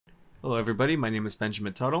Hello everybody, my name is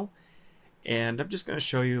Benjamin Tuttle, and I'm just going to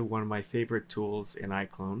show you one of my favorite tools in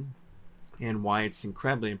Iclone and why it's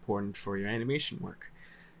incredibly important for your animation work.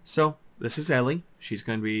 So this is Ellie. She's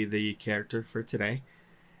going to be the character for today.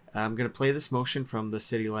 I'm going to play this motion from the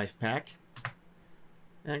City Life pack,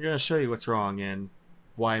 and I'm going to show you what's wrong and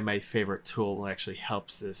why my favorite tool actually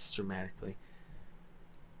helps this dramatically.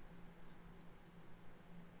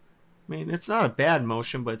 I mean, it's not a bad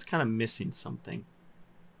motion, but it's kind of missing something.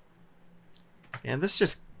 And this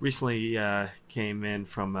just recently came in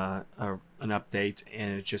from an update,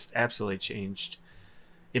 and it just absolutely changed.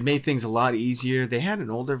 It made things a lot easier. They had an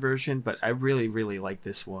older version, but I really like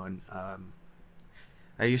this one.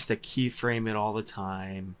 I used to keyframe it all the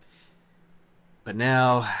time, but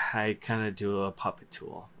now I kind of do a puppet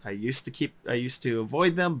tool. I used to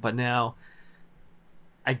avoid them, but now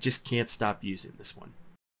I just can't stop using this one.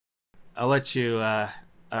 I'll let you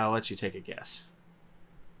take a guess.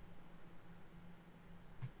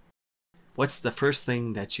 What's the first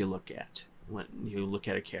thing that you look at when you look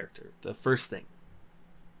at a character? The first thing.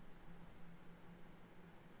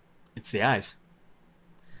 It's the eyes.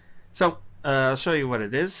 So I'll show you what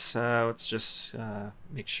it is. Let's just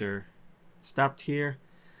make sure it's stopped here.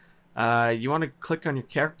 You want to click on your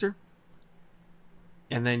character,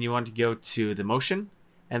 and then you want to go to the motion,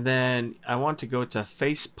 and then I want to go to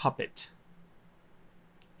face puppet.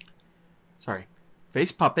 Sorry,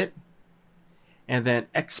 face puppet. And then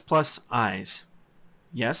X plus eyes.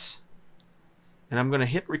 Yes. And I'm going to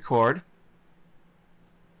hit record.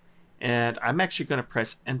 And I'm actually going to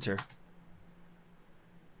press enter.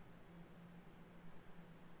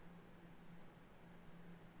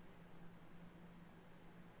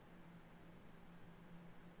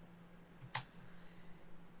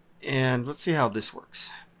 And let's see how this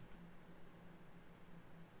works.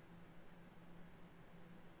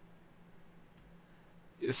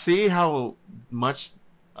 See how much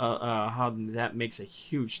how that makes a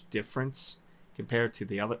huge difference compared to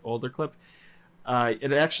the other older clip.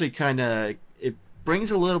 It actually it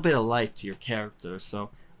brings a little bit of life to your character.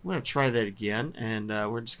 So I'm going to try that again, and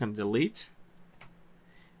we're just going to delete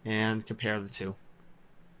and compare the two.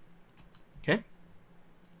 Okay,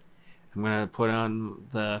 I'm going to put on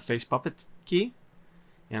the face puppet key,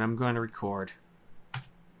 and I'm going to record.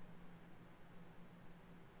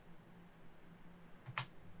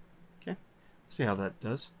 See how that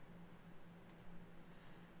does.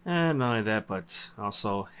 And not only that, but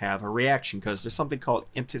also have a reaction, because there's something called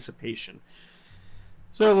anticipation.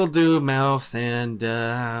 So we'll do mouth, and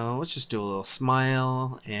let's just do a little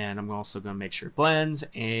smile, and I'm also going to make sure it blends,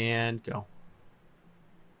 and go.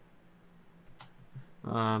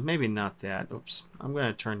 Maybe not that. Oops. I'm going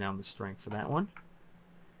to turn down the strength for that one,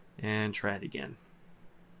 and try it again.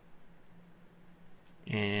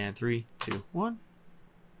 And 3, 2, 1.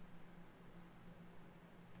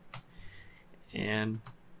 And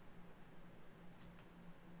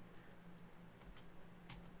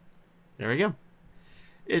there we go.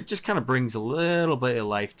 It just kind of brings a little bit of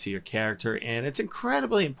life to your character, and it's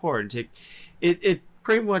incredibly important. It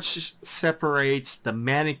pretty much separates the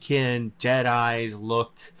mannequin dead eyes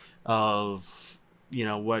look of, you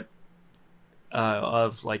know, what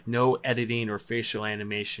of like no editing or facial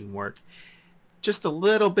animation work. Just a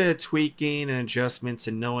little bit of tweaking and adjustments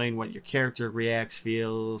and knowing what your character reacts,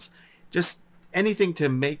 feels, just anything to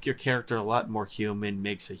make your character a lot more human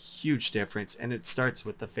makes a huge difference, and it starts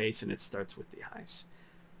with the face and it starts with the eyes.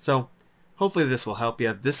 So hopefully this will help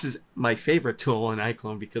you. This is my favorite tool in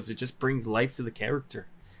Iclone because it just brings life to the character.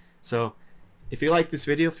 So if you like this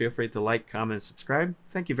video, feel free to like, comment, and subscribe.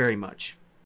 Thank you very much.